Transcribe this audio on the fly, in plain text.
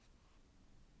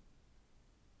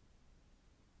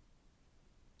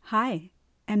Hi,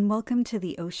 and welcome to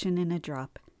The Ocean in a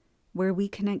Drop, where we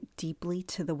connect deeply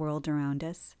to the world around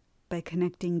us by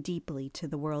connecting deeply to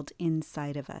the world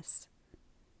inside of us.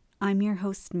 I'm your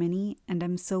host, Minnie, and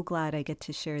I'm so glad I get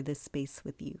to share this space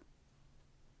with you.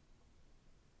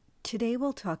 Today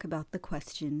we'll talk about the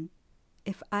question,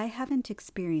 if I haven't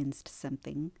experienced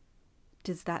something,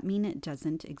 does that mean it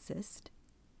doesn't exist?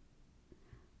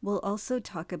 We'll also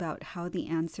talk about how the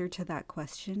answer to that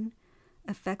question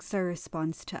affects our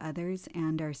response to others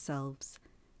and ourselves,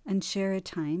 and share a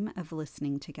time of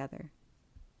listening together.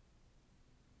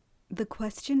 The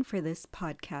question for this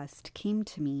podcast came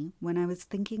to me when I was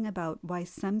thinking about why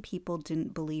some people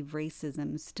didn't believe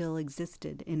racism still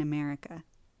existed in America,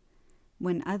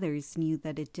 when others knew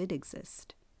that it did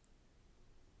exist.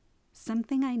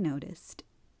 Something I noticed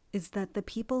is that the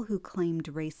people who claimed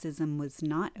racism was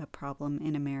not a problem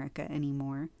in America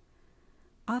anymore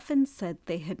often said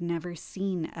they had never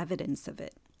seen evidence of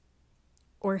it,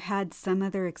 or had some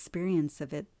other experience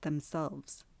of it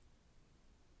themselves.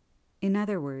 In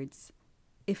other words,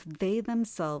 if they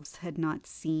themselves had not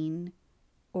seen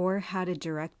or had a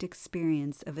direct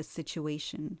experience of a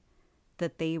situation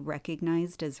that they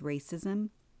recognized as racism,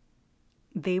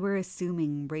 they were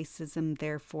assuming racism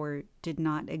therefore did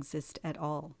not exist at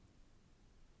all.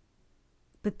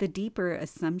 But the deeper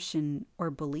assumption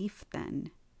or belief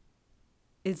then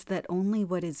is that only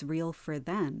what is real for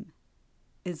them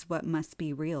is what must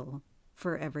be real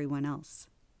for everyone else.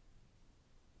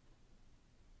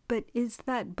 But is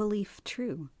that belief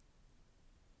true?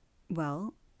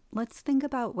 Well, let's think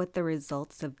about what the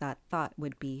results of that thought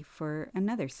would be for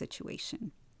another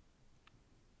situation.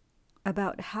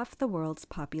 About half the world's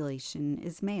population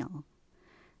is male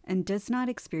and does not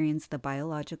experience the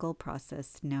biological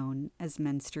process known as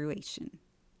menstruation.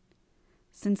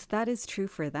 Since that is true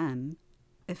for them,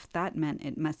 if that meant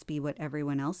it must be what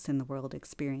everyone else in the world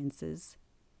experiences,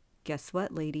 guess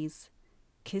what, ladies?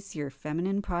 Kiss your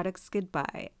feminine products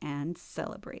goodbye and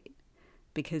celebrate,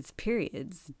 because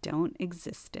periods don't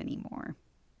exist anymore.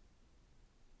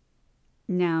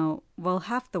 Now, while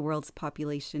half the world's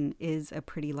population is a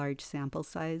pretty large sample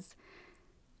size,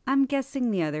 I'm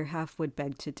guessing the other half would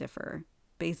beg to differ,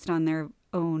 based on their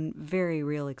own very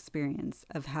real experience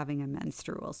of having a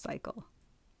menstrual cycle.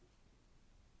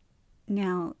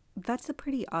 Now, that's a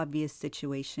pretty obvious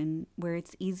situation where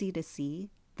it's easy to see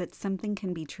that something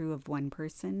can be true of one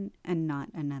person and not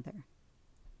another.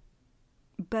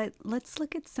 But let's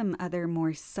look at some other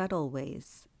more subtle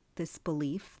ways this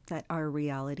belief that our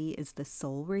reality is the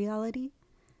sole reality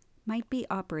might be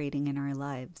operating in our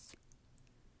lives.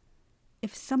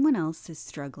 If someone else is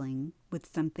struggling with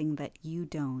something that you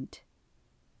don't,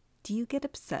 do you get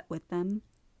upset with them?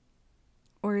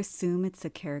 Or assume it's a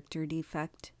character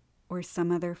defect or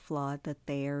some other flaw that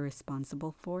they are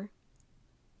responsible for?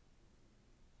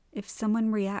 If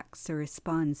someone reacts or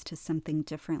responds to something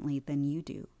differently than you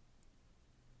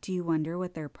do you wonder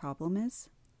what their problem is?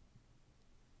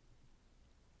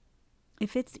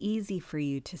 If it's easy for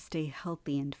you to stay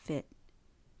healthy and fit,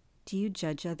 do you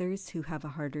judge others who have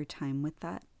a harder time with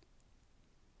that?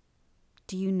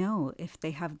 Do you know if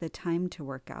they have the time to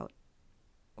work out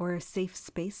or a safe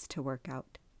space to work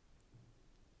out?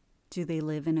 Do they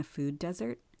live in a food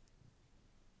desert?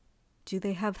 Do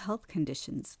they have health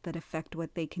conditions that affect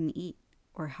what they can eat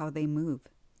or how they move?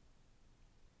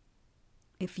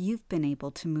 If you've been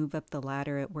able to move up the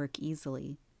ladder at work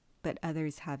easily, but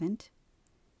others haven't,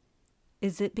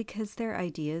 is it because their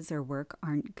ideas or work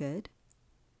aren't good?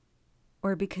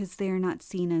 Or because they are not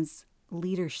seen as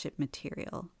leadership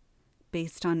material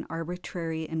based on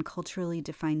arbitrary and culturally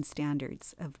defined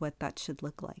standards of what that should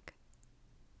look like?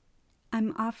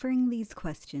 I'm offering these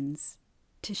questions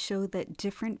to show that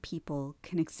different people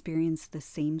can experience the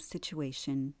same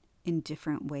situation in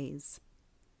different ways,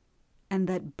 and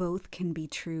that both can be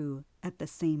true at the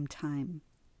same time.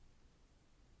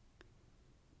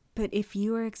 But if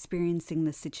you are experiencing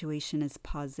the situation as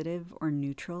positive or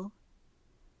neutral,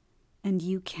 and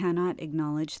you cannot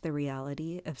acknowledge the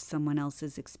reality of someone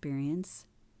else's experience,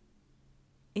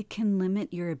 it can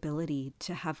limit your ability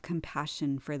to have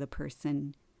compassion for the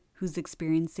person who's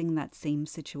experiencing that same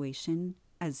situation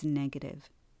as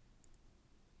negative.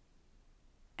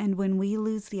 And when we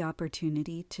lose the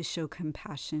opportunity to show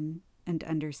compassion and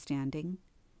understanding,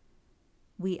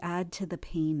 we add to the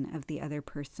pain of the other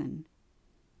person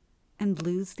and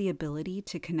lose the ability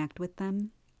to connect with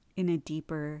them in a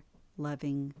deeper,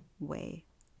 loving way.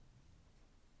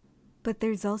 But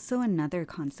there's also another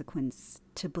consequence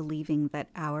to believing that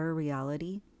our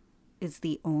reality is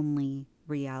the only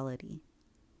reality.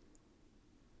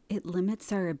 It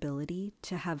limits our ability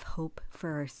to have hope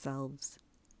for ourselves.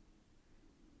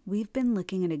 We've been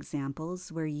looking at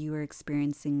examples where you are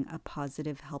experiencing a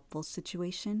positive, helpful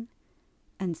situation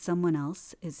and someone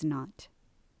else is not.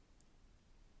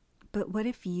 But what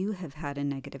if you have had a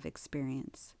negative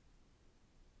experience?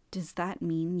 Does that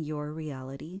mean your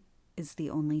reality is the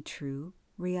only true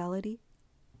reality?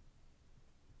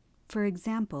 For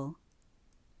example,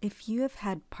 if you have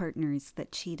had partners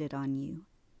that cheated on you,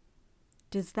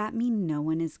 does that mean no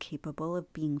one is capable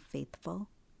of being faithful?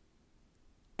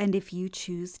 And if you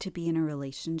choose to be in a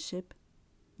relationship,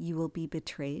 you will be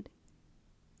betrayed?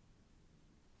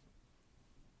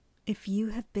 If you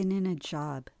have been in a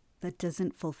job that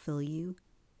doesn't fulfill you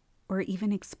or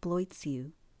even exploits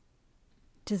you,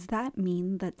 does that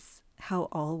mean that's how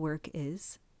all work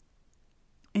is?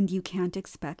 And you can't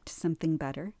expect something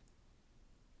better?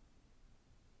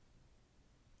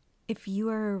 If you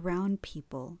are around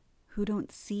people who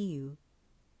don't see you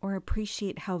or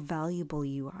appreciate how valuable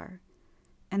you are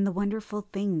and the wonderful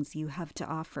things you have to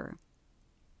offer,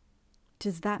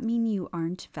 does that mean you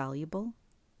aren't valuable?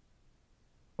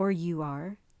 Or you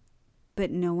are, but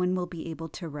no one will be able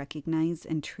to recognize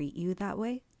and treat you that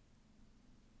way?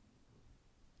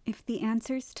 If the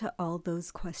answers to all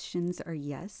those questions are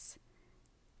yes,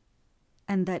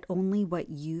 and that only what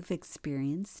you've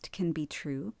experienced can be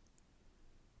true,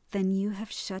 then you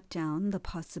have shut down the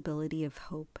possibility of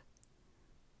hope,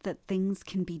 that things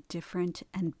can be different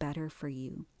and better for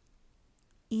you,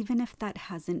 even if that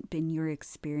hasn't been your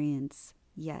experience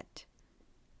yet.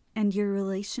 And your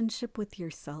relationship with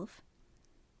yourself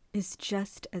is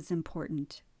just as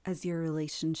important as your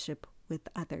relationship with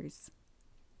others.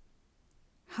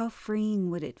 How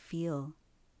freeing would it feel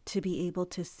to be able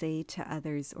to say to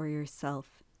others or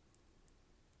yourself,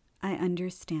 I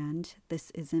understand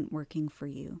this isn't working for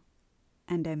you,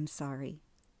 and I'm sorry.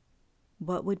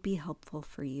 What would be helpful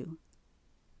for you?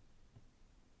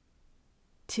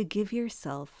 To give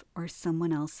yourself or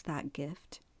someone else that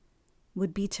gift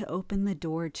would be to open the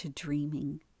door to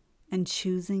dreaming and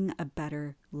choosing a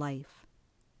better life.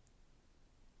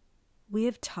 We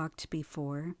have talked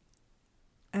before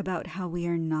about how we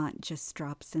are not just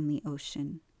drops in the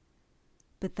ocean,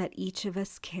 but that each of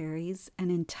us carries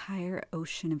an entire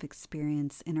ocean of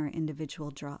experience in our individual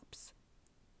drops.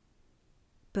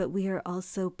 But we are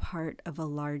also part of a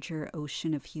larger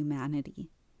ocean of humanity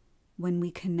when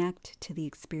we connect to the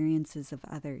experiences of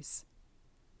others.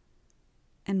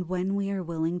 And when we are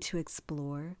willing to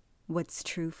explore what's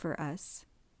true for us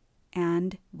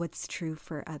and what's true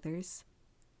for others,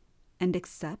 and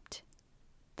accept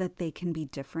that they can be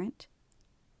different,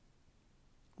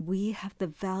 we have the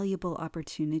valuable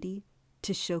opportunity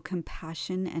to show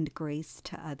compassion and grace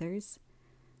to others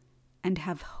and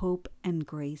have hope and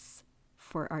grace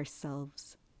for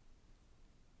ourselves.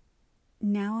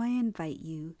 Now I invite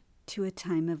you to a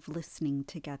time of listening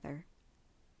together.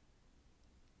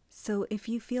 So if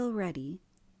you feel ready,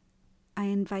 I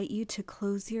invite you to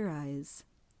close your eyes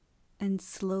and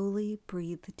slowly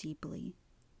breathe deeply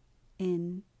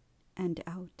in and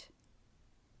out.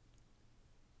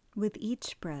 With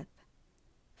each breath,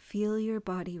 feel your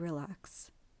body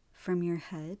relax from your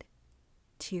head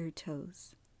to your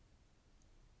toes.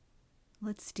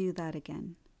 Let's do that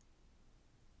again.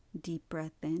 Deep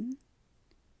breath in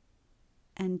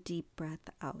and deep breath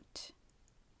out.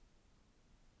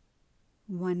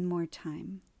 One more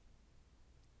time.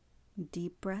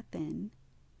 Deep breath in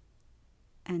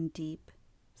and deep,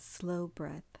 slow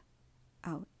breath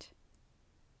out.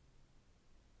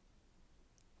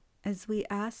 As we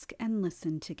ask and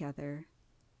listen together,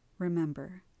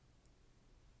 remember,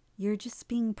 you're just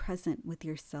being present with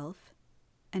yourself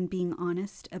and being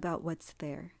honest about what's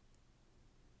there.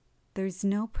 There's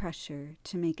no pressure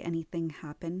to make anything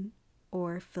happen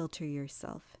or filter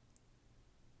yourself.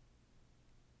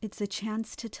 It's a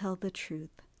chance to tell the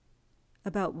truth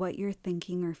about what you're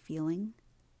thinking or feeling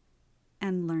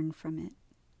and learn from it.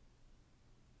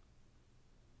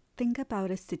 Think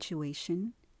about a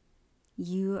situation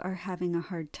you are having a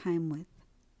hard time with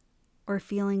or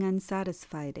feeling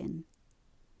unsatisfied in.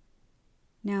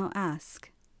 Now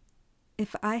ask,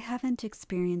 if I haven't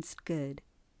experienced good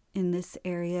in this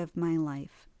area of my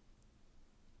life,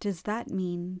 does that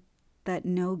mean that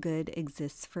no good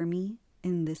exists for me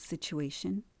in this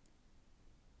situation?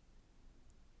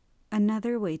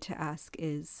 Another way to ask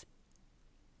is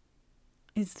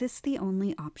this the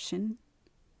only option?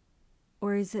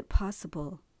 Or is it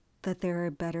possible that there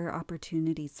are better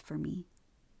opportunities for me?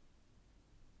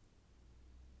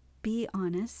 Be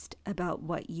honest about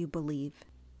what you believe.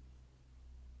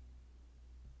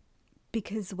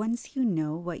 Because once you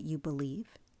know what you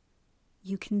believe,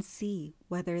 you can see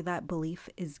whether that belief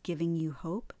is giving you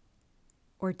hope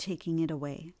or taking it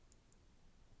away.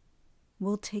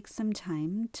 We'll take some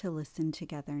time to listen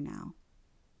together now.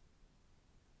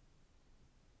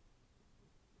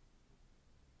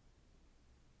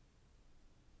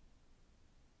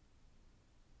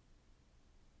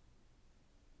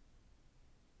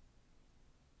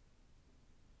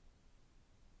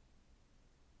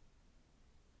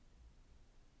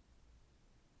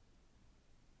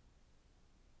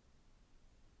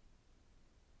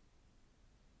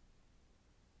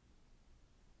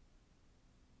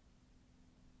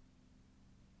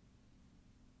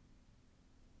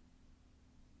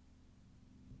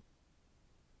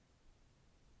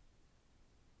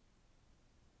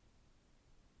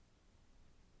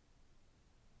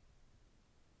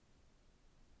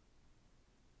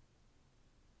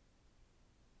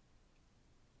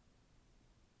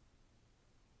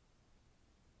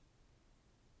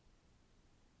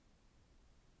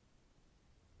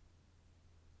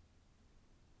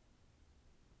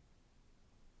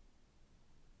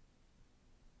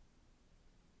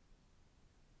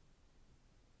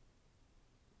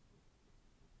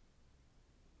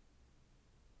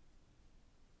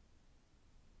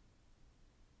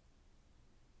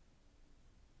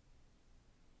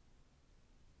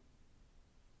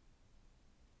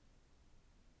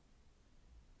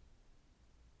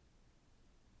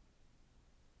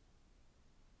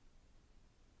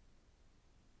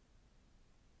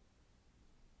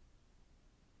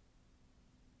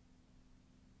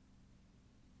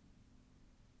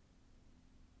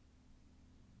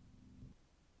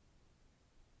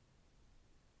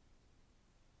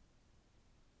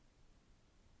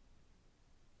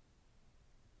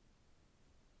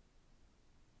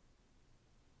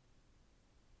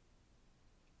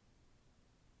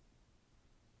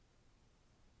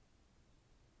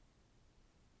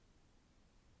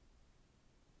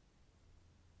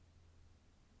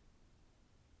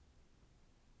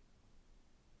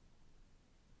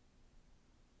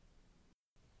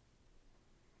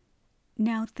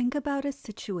 Now think about a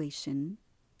situation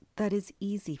that is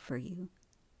easy for you,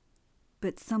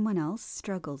 but someone else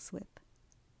struggles with.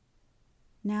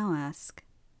 Now ask,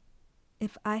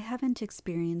 if I haven't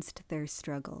experienced their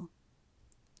struggle,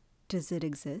 does it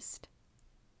exist?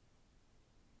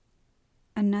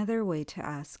 Another way to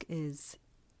ask is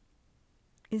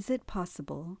it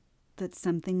possible that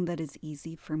something that is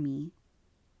easy for me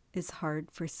is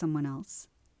hard for someone else?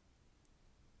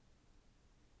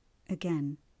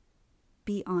 Again,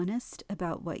 be honest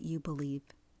about what you believe,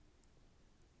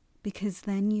 because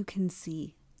then you can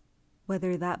see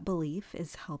whether that belief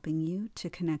is helping you to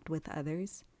connect with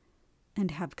others and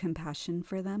have compassion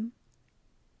for them,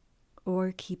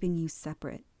 or keeping you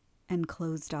separate and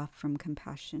closed off from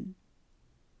compassion.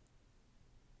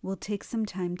 We'll take some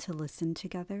time to listen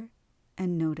together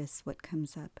and notice what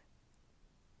comes up.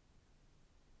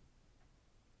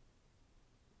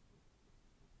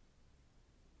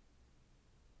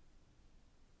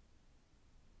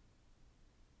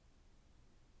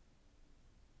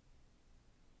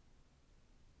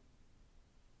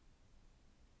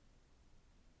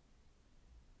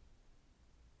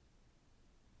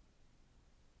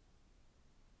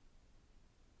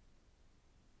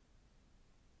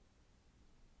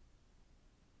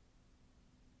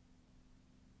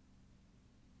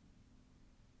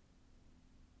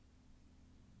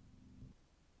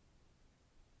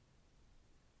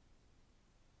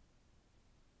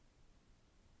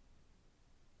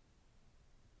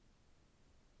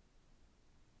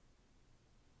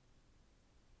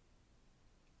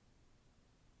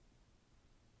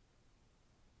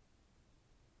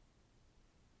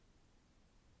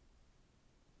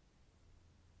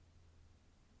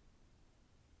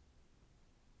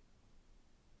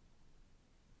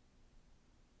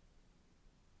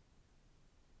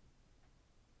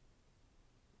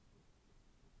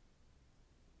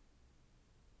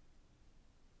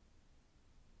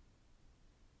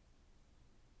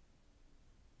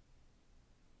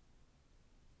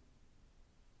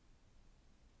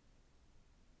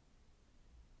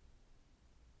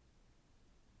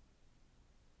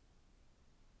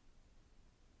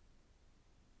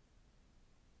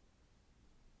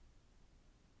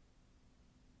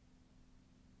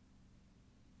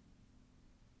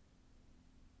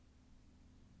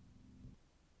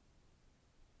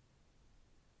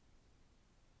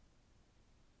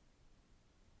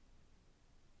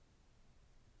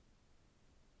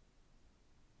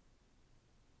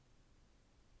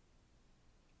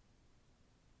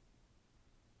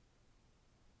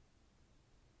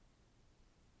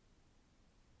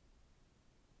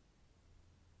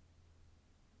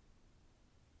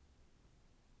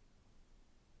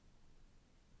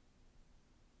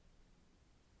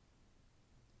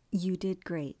 You did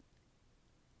great.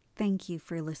 Thank you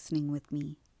for listening with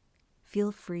me.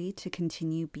 Feel free to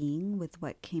continue being with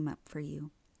what came up for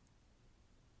you.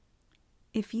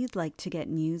 If you'd like to get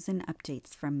news and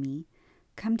updates from me,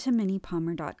 come to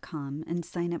minniepalmer.com and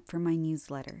sign up for my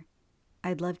newsletter.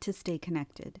 I'd love to stay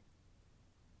connected.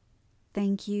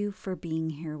 Thank you for being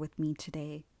here with me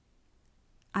today.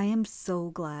 I am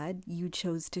so glad you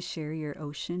chose to share your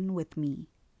ocean with me,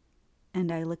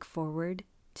 and I look forward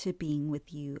to being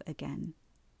with you again.